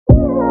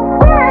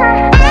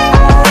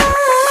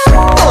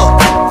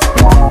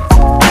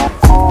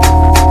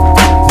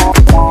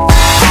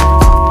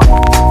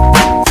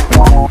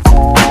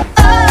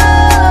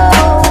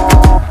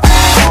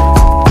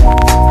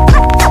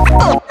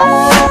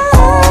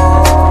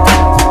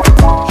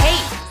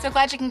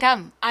glad you can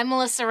come. I'm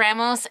Melissa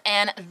Ramos,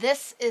 and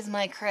this is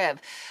my crib,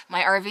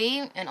 my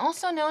RV, and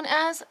also known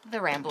as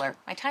the Rambler,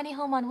 my tiny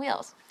home on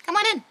wheels. Come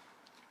on in.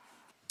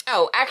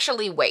 Oh,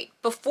 actually, wait.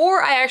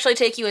 Before I actually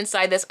take you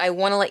inside this, I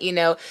want to let you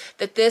know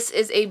that this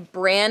is a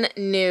brand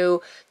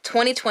new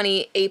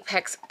 2020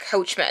 Apex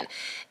Coachman.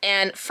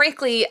 And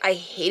frankly, I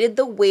hated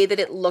the way that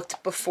it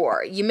looked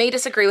before. You may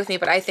disagree with me,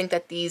 but I think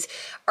that these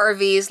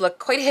RVs look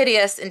quite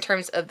hideous in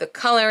terms of the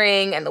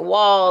coloring and the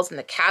walls and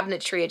the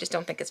cabinetry. I just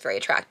don't think it's very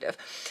attractive.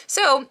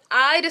 So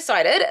I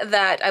decided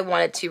that I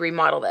wanted to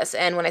remodel this.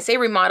 And when I say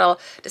remodel,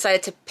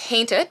 decided to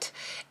paint it.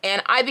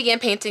 And I began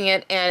painting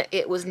it, and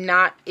it was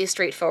not a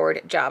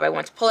straightforward job. I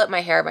wanted to pull out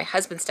my hair. My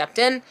husband stepped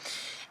in,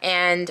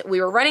 and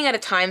we were running out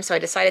of time, so I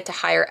decided to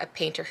hire a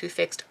painter who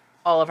fixed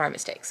all of our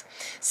mistakes.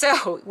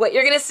 So what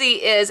you're gonna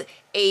see is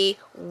a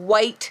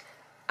white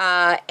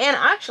and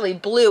actually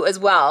blue as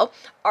well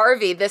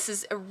RV. This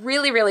is a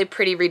really, really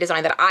pretty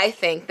redesign that I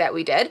think that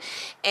we did.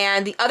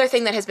 And the other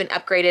thing that has been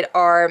upgraded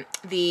are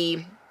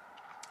the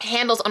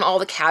handles on all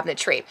the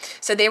cabinetry.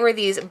 So they were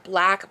these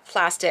black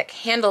plastic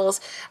handles,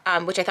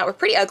 which I thought were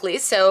pretty ugly.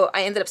 So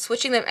I ended up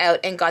switching them out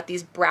and got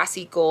these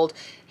brassy gold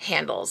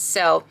handles.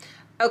 So,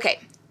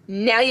 okay,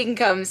 now you can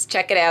come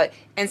check it out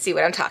and see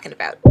what I'm talking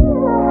about.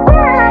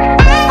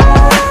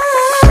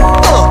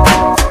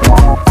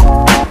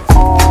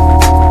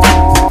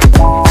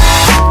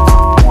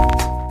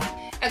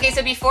 Okay,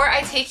 so before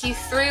I take you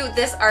through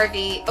this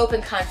RV,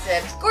 open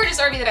concept, gorgeous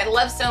RV that I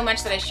love so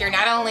much that I share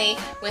not only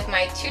with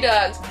my two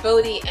dogs,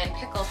 Bodie and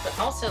Pickles, but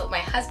also my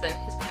husband,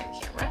 who's behind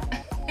the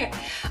camera.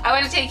 I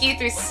want to take you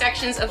through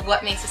sections of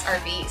what makes this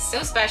RV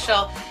so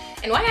special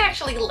and why I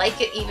actually like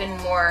it even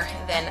more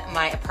than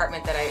my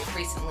apartment that I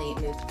recently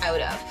moved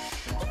out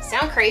of.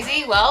 Sound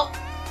crazy? Well,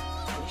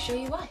 let me show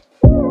you why.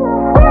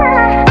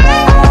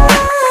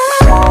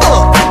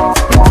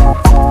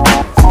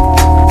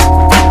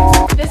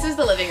 This is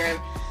the living room.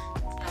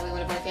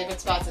 One of my favorite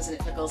spots, isn't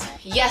it, Pickles?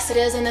 Yes, it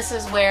is, and this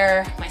is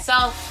where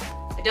myself,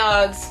 the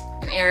dogs,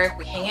 and Eric,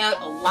 we hang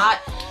out a lot.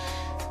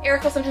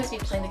 Eric will sometimes be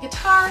playing the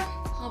guitar,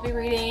 I'll be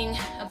reading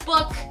a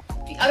book.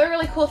 The other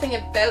really cool thing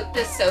about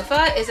this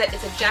sofa is that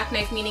it's a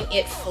jackknife, meaning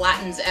it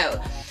flattens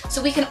out.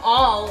 So we can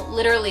all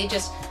literally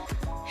just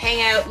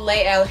hang out,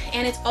 lay out,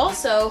 and it's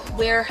also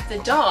where the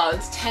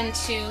dogs tend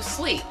to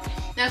sleep.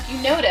 Now, if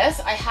you notice,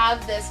 I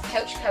have this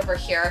couch cover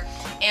here,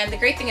 and the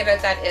great thing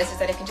about that is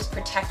that it can just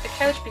protect the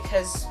couch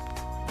because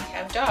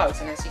have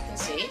dogs, and as you can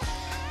see,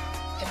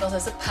 Pickles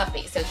is a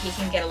puppy, so he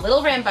can get a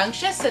little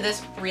rambunctious, so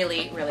this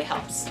really, really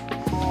helps.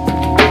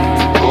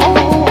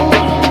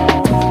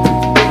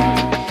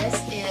 This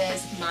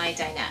is my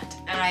dinette,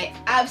 and I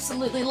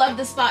absolutely love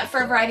this spot for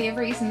a variety of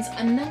reasons.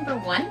 Number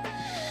one,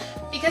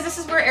 because this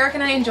is where Eric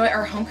and I enjoy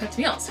our home-cooked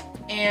meals.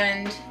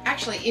 And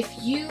actually, if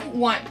you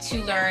want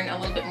to learn a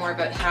little bit more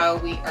about how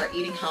we are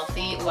eating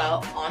healthy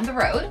while on the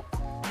road,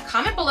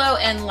 comment below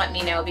and let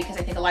me know, because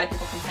I think a lot of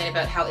people complain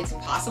about how it's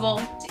impossible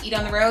to eat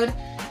on the road.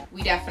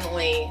 We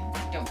definitely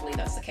don't believe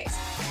that's the case.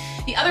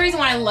 The other reason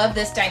why I love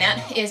this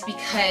dinette is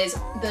because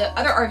the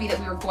other RV that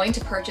we were going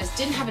to purchase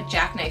didn't have a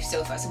jackknife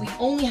sofa, so we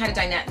only had a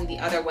dinette in the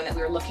other one that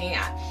we were looking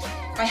at.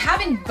 By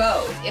having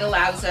both, it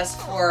allows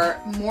us for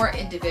more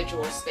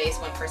individual space.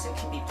 One person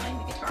can be playing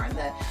the guitar on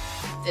the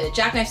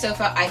jackknife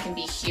sofa. I can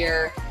be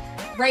here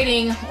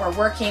writing or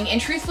working, and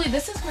truthfully,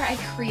 this is where I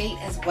create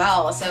as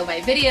well. So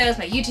my videos,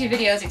 my YouTube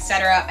videos,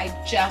 etc. I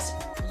just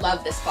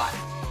love this spot.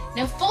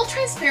 Now, full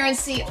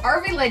transparency,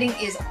 RV lighting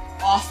is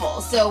awful.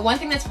 So one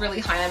thing that's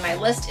really high on my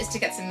list is to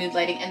get some mood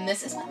lighting, and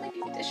this is one of my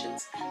new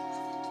additions.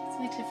 It's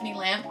my Tiffany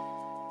lamp,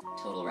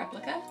 total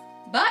replica,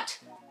 but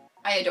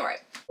I adore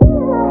it.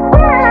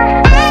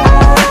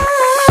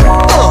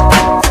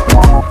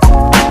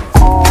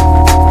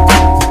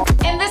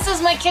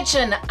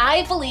 Kitchen.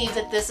 I believe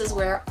that this is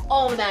where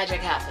all the magic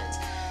happens.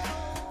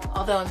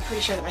 Although I'm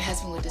pretty sure that my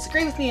husband would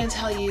disagree with me and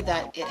tell you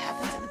that it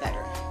happens in the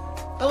bedroom.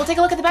 But we'll take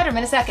a look at the bedroom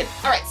in a second.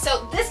 All right,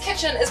 so this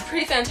kitchen is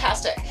pretty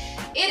fantastic.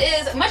 It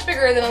is much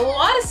bigger than a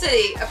lot of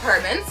city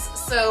apartments,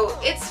 so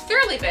it's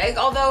fairly big,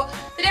 although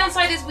the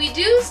downside is we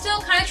do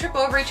still kind of trip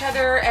over each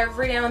other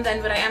every now and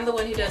then, but I am the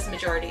one who does the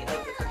majority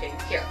of the cooking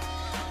here.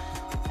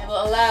 I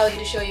will allow you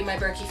to show you my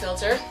Berkey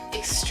filter.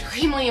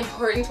 Extremely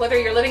important, whether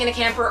you're living in a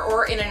camper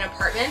or in an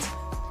apartment.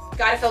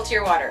 Gotta filter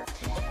your water.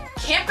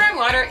 Campground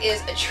water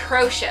is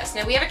atrocious.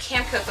 Now we have a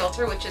Camco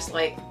filter, which is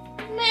like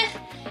meh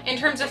in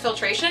terms of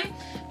filtration,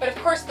 but of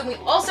course then we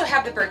also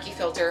have the Berkey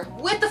filter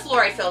with the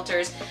fluoride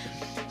filters.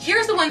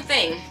 Here's the one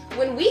thing,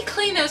 when we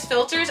clean those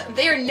filters,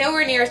 they are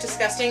nowhere near as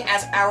disgusting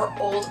as our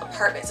old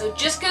apartment. So it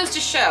just goes to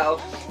show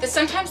that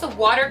sometimes the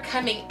water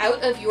coming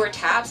out of your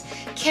taps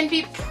can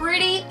be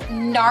pretty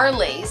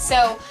gnarly.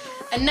 So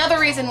another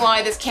reason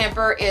why this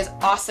camper is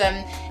awesome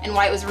and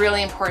why it was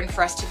really important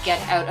for us to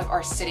get out of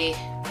our city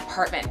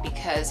apartment,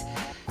 because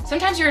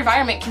sometimes your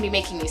environment can be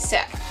making you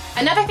sick.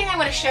 Another thing I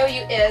want to show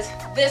you is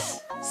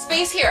this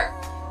space here.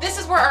 This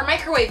is where our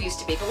microwave used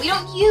to be, but we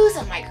don't use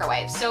a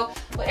microwave. So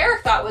what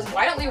Eric thought was,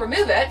 why don't we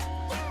remove it?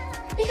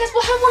 Because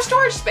we'll have more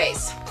storage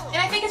space.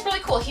 And I think it's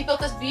really cool. He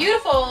built this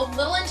beautiful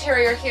little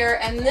interior here,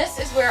 and this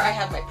is where I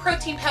have my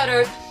protein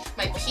powders,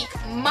 my Peak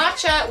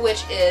Matcha,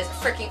 which is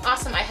freaking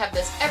awesome. I have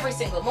this every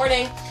single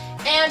morning.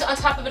 And on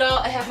top of it all,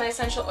 I have my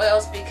essential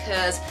oils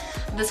because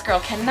this girl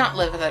cannot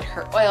live without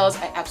her oils.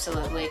 I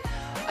absolutely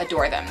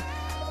adore them.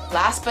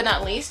 Last but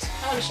not least,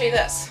 I want to show you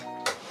this.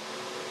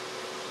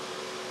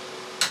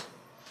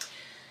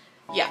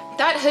 Yeah,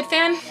 that hood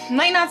fan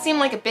might not seem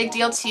like a big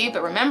deal to you,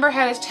 but remember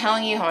how I was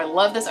telling you how I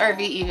love this RV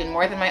even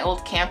more than my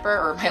old camper,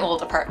 or my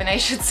old apartment, I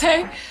should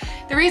say.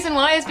 The reason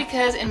why is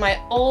because in my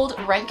old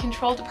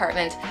rent-controlled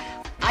apartment,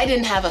 I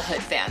didn't have a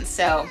hood fan,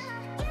 so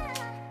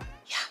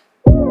yeah.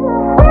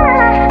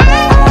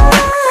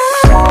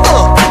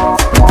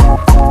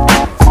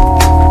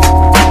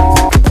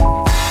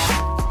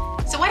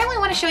 So why do I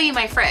want to show you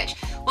my fridge?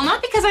 Well,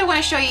 not because I want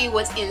to show you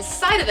what's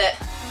inside of it.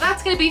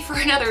 That's going to be for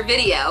another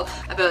video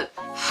about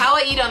how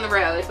I eat on the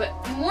road, but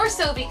more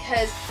so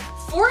because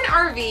for an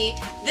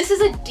RV, this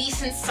is a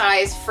decent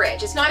sized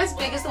fridge. It's not as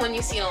big as the one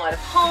you see in a lot of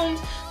homes,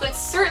 but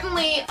it's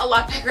certainly a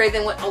lot bigger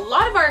than what a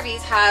lot of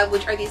RVs have,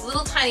 which are these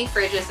little tiny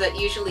fridges that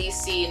usually you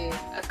see in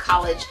a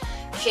college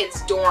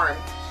kid's dorm.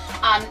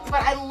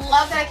 But I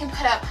love that I can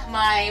put up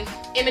my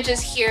images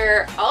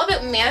here, all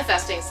about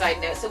manifesting, side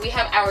note. So we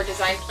have our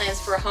design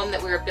plans for a home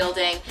that we were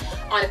building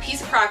on a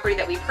piece of property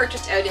that we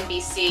purchased out in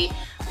BC,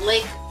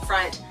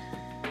 lakefront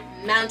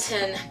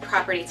mountain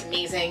property. It's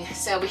amazing.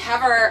 So we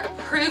have our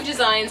approved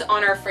designs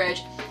on our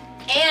fridge,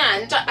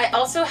 and I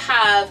also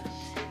have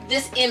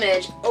this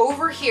image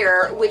over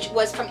here, which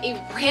was from a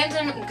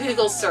random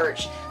Google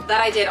search that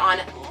I did on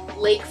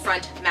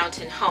lakefront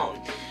mountain home.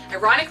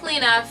 Ironically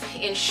enough,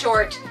 in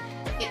short,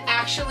 it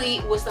actually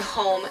was the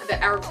home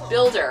that our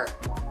builder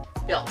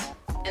built.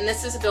 And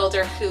this is a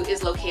builder who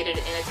is located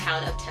in a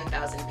town of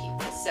 10,000 people.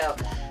 So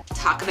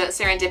talk about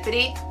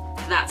serendipity,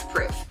 that's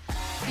proof.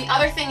 The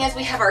other thing is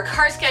we have our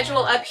car schedule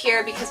up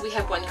here because we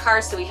have one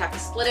car, so we have to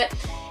split it.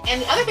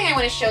 And the other thing I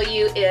want to show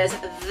you is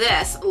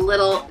this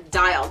little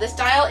dial. This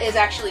dial is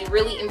actually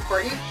really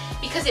important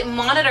because it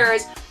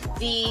monitors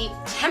the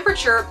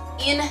temperature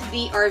in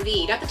the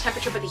RV. Not the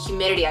temperature, but the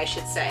humidity, I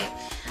should say.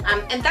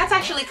 And that's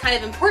actually kind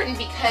of important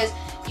because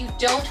you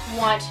don't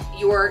want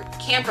your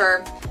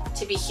camper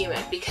to be humid,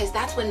 because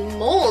that's when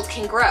mold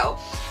can grow.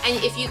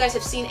 And if you guys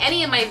have seen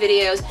any of my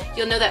videos,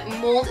 you'll know that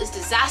mold is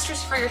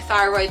disastrous for your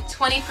thyroid.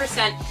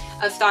 20%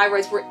 of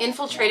thyroids were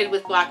infiltrated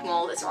with black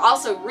mold. It's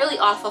also really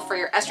awful for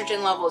your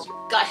estrogen levels, your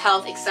gut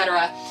health,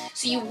 etc.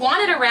 So you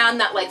want it around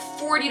that like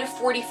 40 to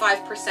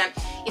 45%.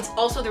 It's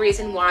also the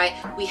reason why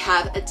we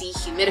have a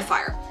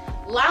dehumidifier.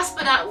 Last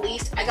but not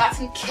least, I got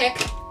some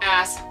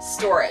kick-ass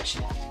storage.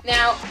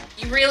 Now,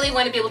 you really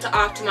want to be able to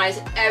optimize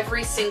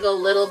every single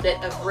little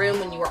bit of room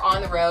when you are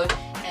on the road,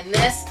 and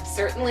this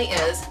certainly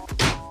is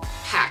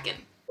packing.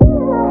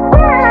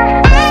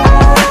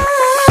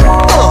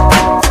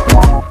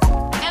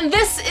 And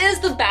this is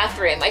the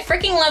bathroom. I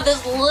freaking love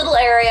this little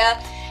area,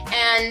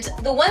 and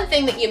the one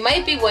thing that you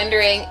might be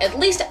wondering, at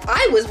least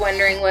I was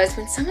wondering, was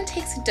when someone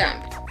takes a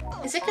dump,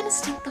 is it gonna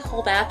stink the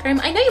whole bathroom?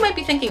 I know you might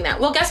be thinking that.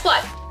 Well, guess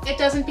what? It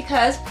doesn't,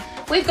 because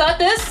we've got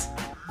this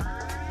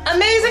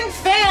amazing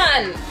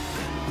fan.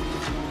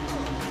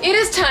 It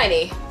is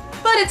tiny,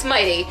 but it's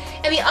mighty.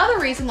 And the other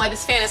reason why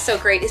this fan is so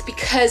great is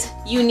because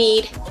you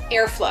need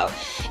airflow.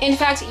 In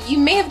fact, you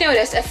may have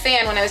noticed a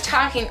fan when I was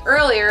talking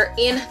earlier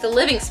in the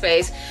living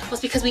space was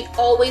because we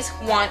always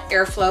want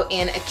airflow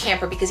in a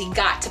camper, because you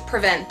got to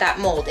prevent that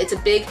mold. It's a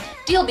big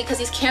deal because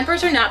these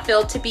campers are not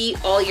built to be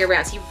all year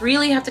round. So you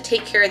really have to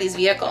take care of these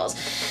vehicles.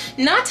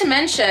 Not to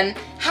mention,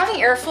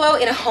 having airflow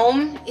in a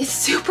home is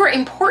super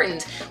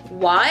important.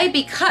 Why?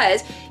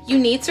 Because you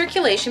need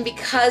circulation,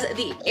 because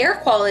the air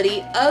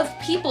quality of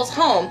people's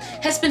home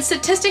has been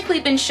statistically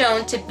been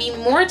shown to be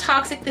more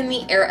toxic than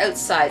the air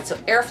outside. So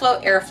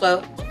airflow,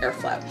 airflow,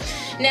 airflow.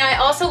 Now I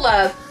also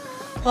love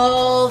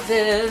all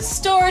this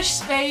storage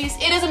space.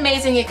 It is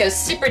amazing. It goes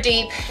super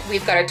deep.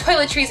 We've got our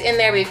toiletries in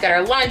there. We've got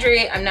our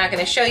laundry. I'm not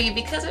going to show you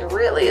because it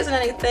really isn't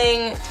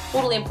anything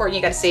totally important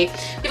you got to see.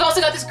 We've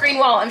also got this green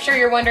wall. I'm sure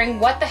you're wondering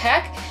what the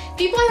heck.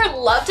 People either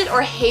loved it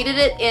or hated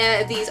it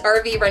in these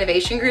RV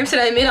renovation groups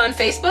that I'm in on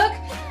Facebook.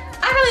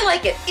 I really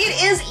like it.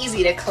 It is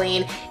easy to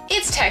clean.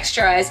 It's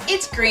texturized.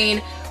 It's green.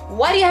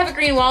 Why do you have a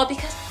green wall?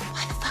 Because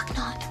why the fuck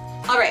not?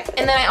 All right,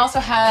 and then I also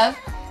have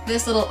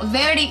this little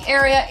vanity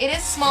area. It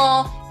is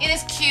small. It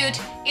is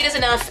cute. It is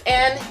enough.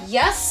 And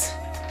yes,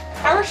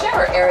 our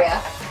shower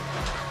area.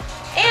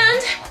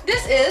 And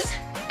this is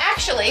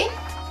actually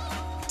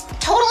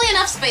totally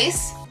enough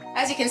space.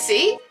 As you can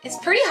see, it's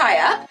pretty high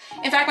up.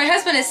 In fact, my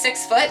husband is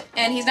 6 foot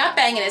and he's not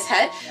banging his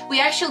head. We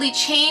actually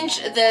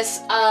changed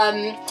this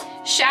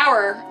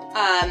shower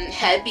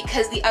head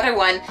because the other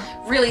one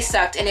really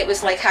sucked and it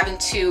was like having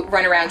to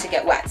run around to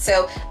get wet.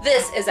 So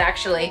this is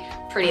actually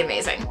pretty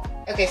amazing.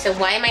 Okay, so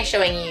why am I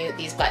showing you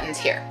these buttons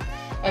here?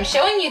 I'm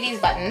showing you these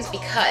buttons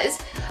because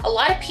a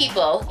lot of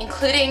people,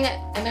 including,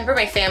 I remember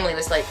my family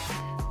was like,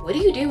 what do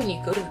you do when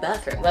you go to the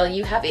bathroom? Well,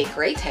 you have a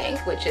gray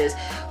tank, which is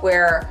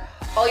where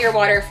all your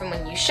water from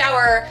when you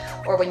shower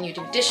or when you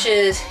do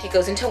dishes. It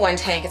goes into one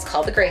tank. It's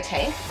called the gray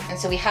tank. And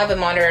so we have a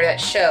monitor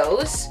that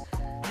shows,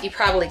 you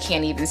probably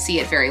can't even see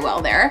it very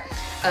well there,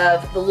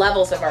 of the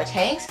levels of our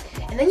tanks.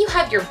 And then you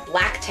have your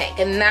black tank,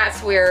 and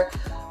that's where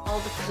all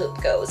the poop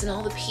goes and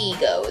all the pee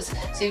goes.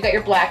 So you've got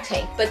your black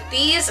tank. But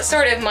these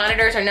sort of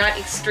monitors are not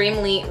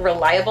extremely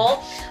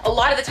reliable. A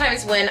lot of the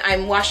times when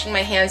I'm washing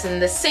my hands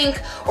in the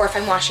sink, or if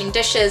I'm washing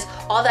dishes,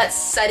 all that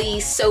sooty,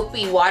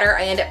 soapy water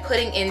I end up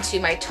putting into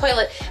my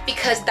toilet,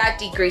 because that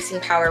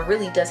degreasing power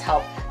really does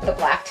help the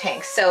black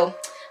tank. So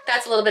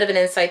that's a little bit of an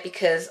insight,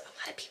 because a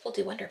lot of people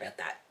do wonder about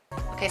that.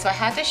 Okay, so I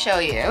had to show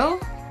you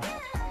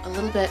a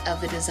little bit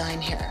of the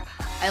design here.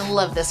 I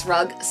love this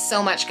rug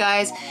so much,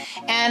 guys.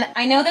 And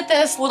I know that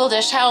this little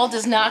dish towel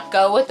does not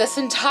go with this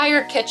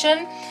entire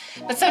kitchen,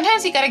 but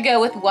sometimes you gotta go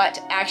with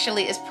what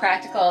actually is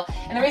practical.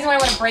 And the reason why I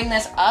wanna bring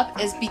this up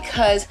is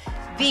because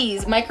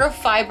these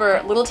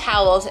microfiber little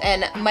towels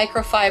and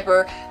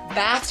microfiber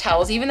bath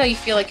towels, even though you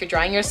feel like you're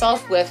drying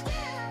yourself with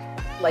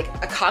like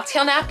a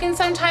cocktail napkin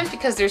sometimes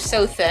because they're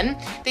so thin,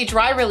 they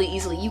dry really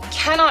easily. You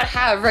cannot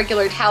have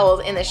regular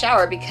towels in the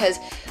shower because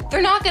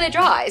they're not gonna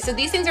dry. So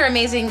these things are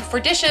amazing for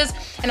dishes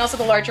and also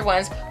the larger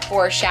ones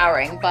for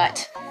showering.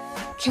 But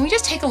can we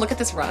just take a look at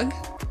this rug?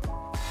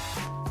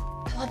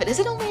 I love it. Is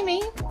it only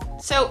me?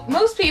 So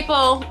most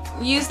people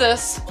use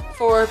this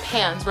for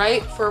pans,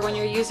 right? For when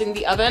you're using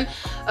the oven,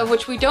 of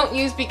which we don't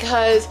use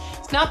because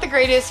it's not the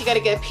greatest. You gotta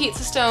get a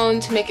pizza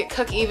stone to make it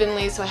cook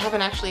evenly, so I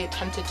haven't actually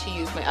attempted to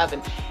use my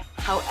oven.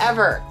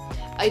 However,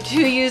 I do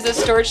use this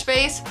storage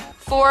space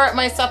for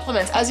my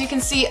supplements. As you can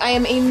see, I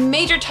am a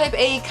major type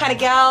A kind of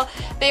gal.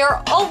 They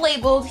are all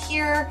labeled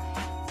here,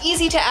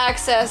 easy to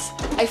access.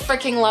 I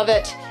freaking love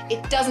it.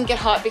 It doesn't get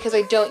hot because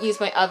I don't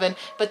use my oven,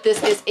 but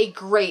this is a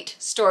great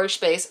storage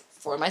space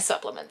for my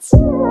supplements. I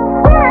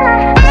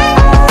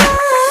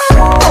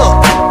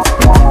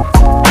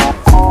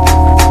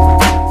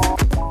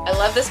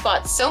love this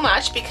spot so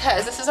much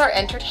because this is our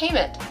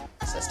entertainment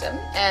system.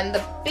 And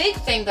the big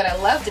thing that I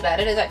loved about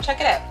it is that, check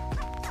it out.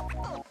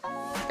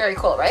 Very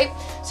cool, right?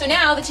 So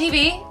now the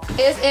TV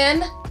is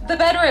in the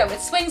bedroom.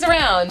 It swings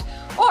around,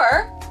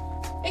 or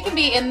it can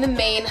be in the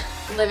main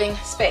living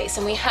space.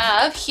 And we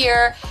have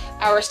here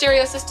our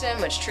stereo system,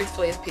 which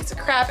truthfully is a piece of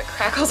crap. It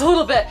crackles a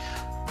little bit,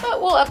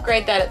 but we'll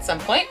upgrade that at some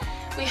point.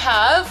 We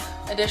have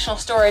additional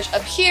storage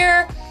up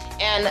here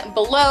and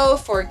below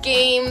for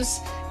games,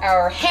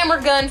 our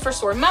hammer gun for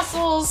sore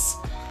muscles.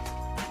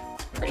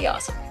 Pretty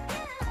awesome.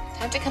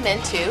 Time to come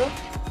into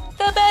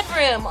the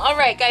bedroom. All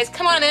right, guys,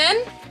 come on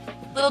in.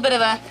 A little bit of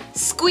a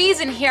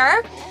squeeze in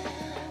here.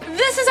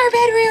 This is our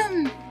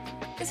bedroom.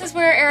 This is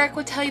where Eric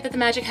would tell you that the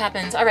magic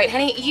happens. All right,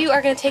 honey, you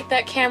are gonna take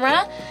that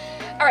camera.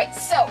 All right,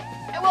 so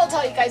I will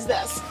tell you guys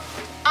this.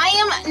 I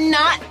am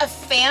not a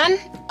fan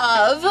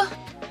of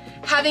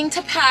having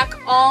to pack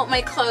all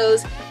my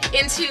clothes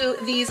into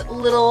these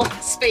little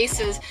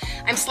spaces.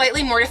 I'm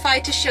slightly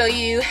mortified to show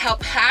you how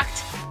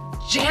packed,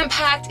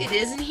 jam-packed it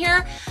is in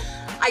here.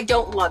 I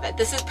don't love it.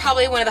 This is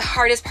probably one of the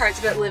hardest parts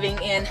about living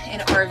in an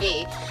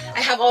RV.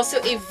 I have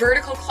also a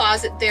vertical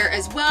closet there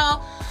as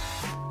well.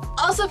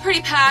 Also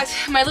pretty packed.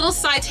 My little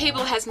side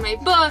table has my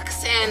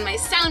books and my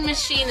sound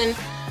machine and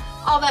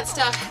all that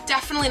stuff.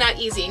 Definitely not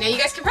easy. Now you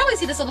guys can probably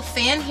see this little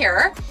fan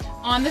here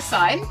on the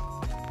side.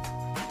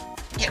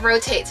 It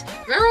rotates.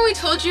 Remember when we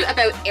told you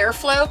about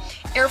airflow?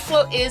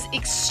 Airflow is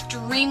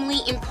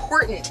extremely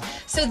important.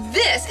 So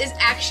this is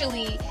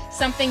actually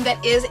something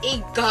that is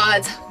a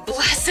God's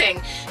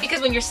blessing,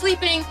 because when you're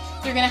sleeping,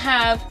 you're gonna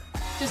have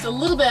just a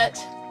little bit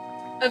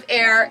of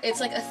air. It's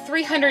like a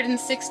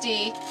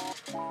 360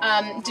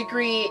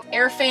 degree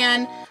air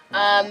fan.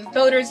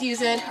 Boaters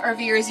use it,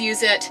 RVers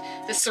use it.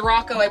 The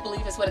Sirocco, I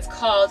believe is what it's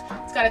called.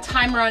 It's got a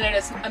timer on it.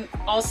 It's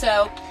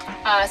also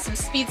some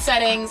speed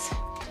settings.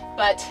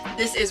 But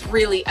this is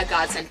really a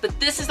godsend. But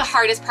this is the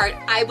hardest part,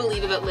 I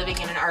believe, about living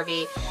in an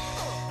RV,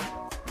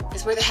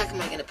 is where the heck am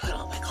I gonna put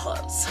all my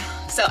clothes?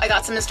 So I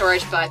got some in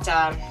storage, but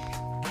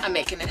I'm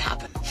making it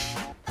happen.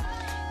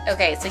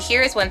 Okay, so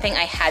here's one thing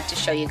I had to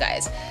show you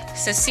guys.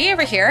 So see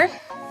over here,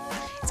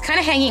 it's kind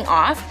of hanging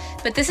off,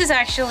 but this is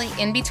actually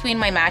in between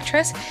my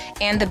mattress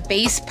and the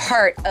base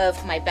part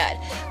of my bed.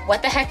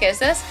 What the heck is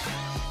this?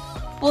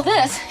 Well,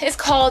 this is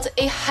called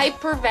a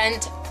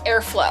hypervent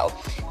airflow.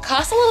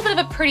 Costs a little bit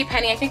of a pretty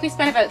penny. I think we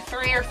spent about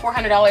 $300 or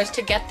 $400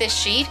 to get this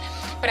sheet,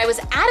 but I was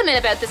adamant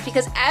about this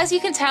because, as you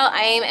can tell,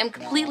 I am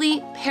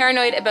completely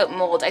paranoid about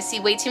mold. I see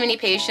way too many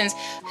patients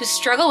who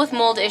struggle with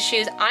mold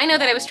issues. I know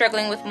that I was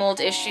struggling with mold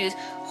issues,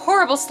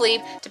 horrible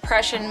sleep,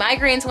 depression,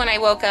 migraines when I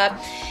woke up,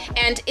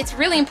 and it's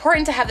really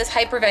important to have this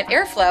hypervent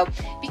airflow,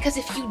 because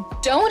if you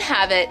don't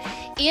have it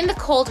in the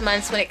cold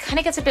months when it kind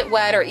of gets a bit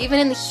wet, or even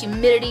in the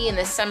humidity in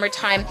the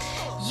summertime,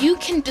 you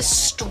can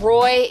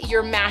destroy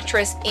your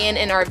mattress in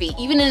an RV,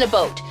 even in a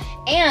boat.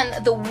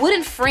 And the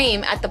wooden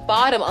frame at the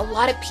bottom, a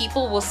lot of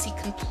people will see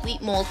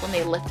complete mold when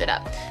they lift it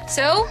up.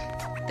 So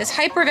this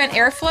hypervent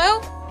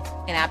airflow,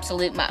 an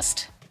absolute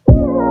must.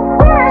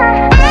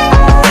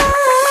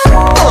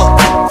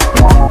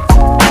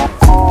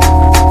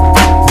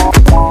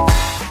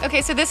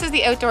 Okay, so this is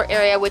the outdoor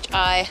area, which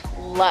I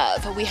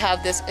love. We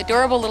have this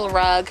adorable little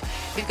rug.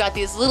 We've got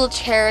these little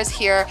chairs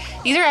here.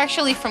 These are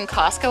actually from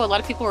Costco. A lot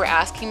of people were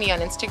asking me on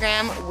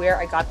Instagram where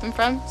I got them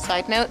from.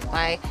 Side note, you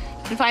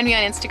can find me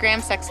on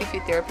Instagram, Sexy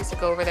Food Therapy, so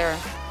go over there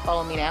and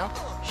follow me now.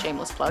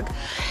 Shameless plug.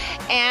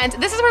 And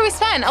this is where we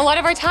spend a lot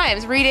of our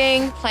times,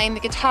 reading, playing the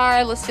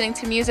guitar, listening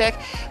to music.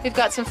 We've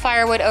got some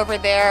firewood over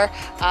there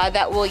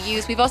that we'll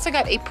use. We've also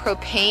got a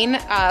propane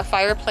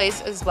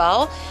fireplace as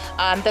well.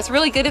 That's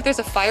really good if there's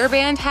a fire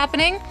band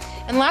happening.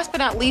 And last but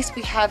not least,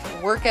 we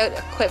have workout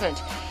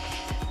equipment.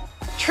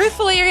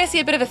 Truthfully, you're gonna see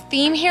a bit of a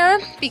theme here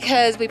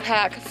because we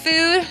pack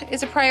food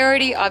is a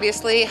priority,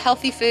 obviously,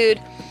 healthy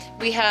food.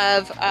 We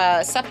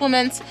have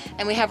supplements,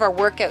 and we have our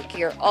workout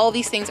gear. All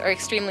these things are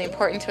extremely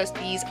important to us.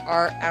 These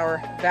are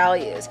our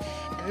values.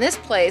 And this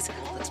place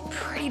looks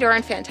pretty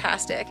darn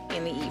fantastic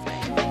in the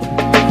evening.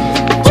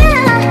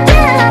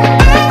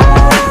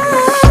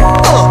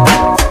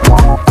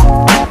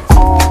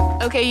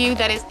 Okay, you,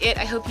 that is it.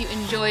 I hope you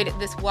enjoyed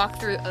this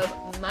walkthrough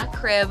of my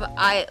crib.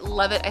 I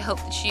love it. I hope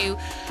that you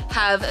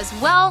have as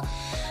well.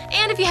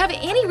 And if you have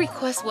any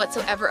requests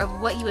whatsoever of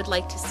what you would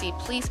like to see,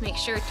 please make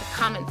sure to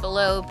comment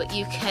below, but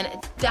you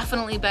can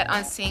definitely bet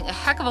on seeing a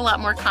heck of a lot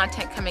more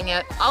content coming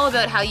out, all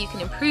about how you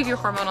can improve your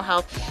hormonal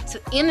health. So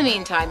in the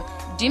meantime,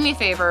 do me a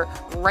favor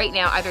right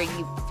now, either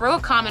you throw a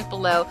comment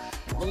below,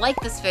 like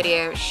this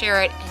video,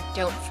 share it, and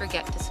don't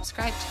forget to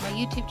subscribe to my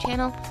YouTube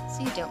channel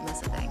so you don't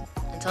miss a thing.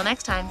 Until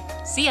next time,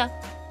 see ya.